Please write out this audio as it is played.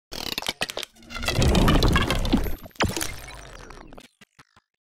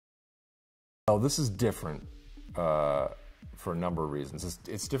Well, this is different for a number of reasons.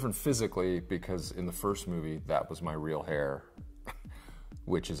 It's different physically because in the first movie, that was my real hair,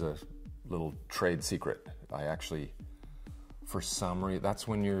 which is a little trade secret. I actually, for some reason, that's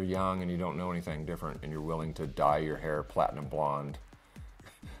when you're young and you don't know anything different and you're willing to dye your hair platinum blonde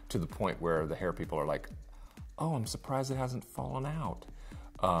to the point where the hair people are like, oh, I'm surprised it hasn't fallen out.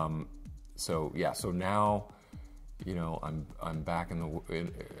 So yeah, so now, you know, I'm back in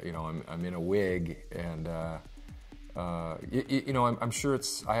the, you know, I'm in a wig, and you know, I'm sure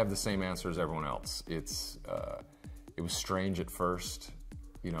I have the same answer as everyone else. It was strange at first,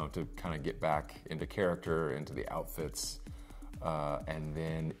 you know, to kind of get back into character, into the outfits, and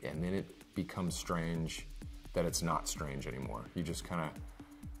then it becomes strange that it's not strange anymore. You just kind of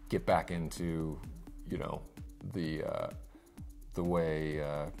get back into, you know, the way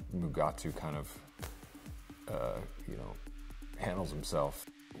Mugatu kind of, you know, handles himself.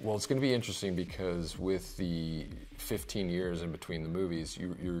 Well, it's going to be interesting because with the 15 years in between the movies,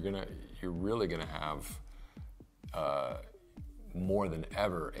 you're really gonna have more than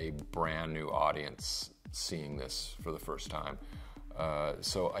ever a brand new audience seeing this for the first time.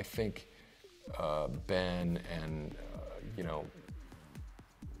 So I think Ben and you know,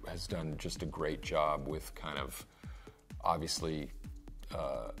 has done just a great job with kind of obviously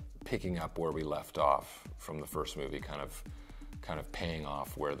picking up where we left off from the first movie, kind of paying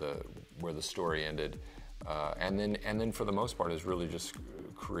off where the story ended, and then for the most part has really just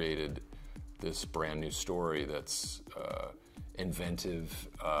created this brand new story that's inventive.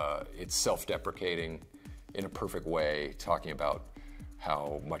 It's self-deprecating in a perfect way, talking about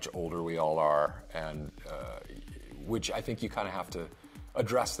how much older we all are, and which I think you kind of have to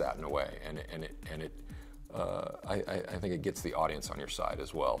address that in a way, I think it gets the audience on your side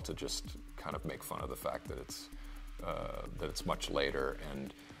as well, to just kind of make fun of the fact that it's much later,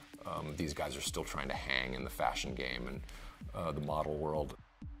 and these guys are still trying to hang in the fashion game and the model world.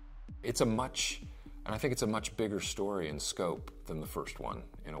 And I think it's a much bigger story in scope than the first one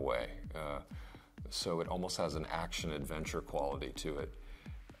in a way. So it almost has an action-adventure quality to it,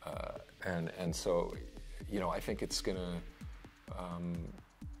 and so, you know, I think it's gonna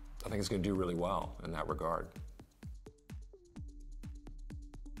do really well in that regard.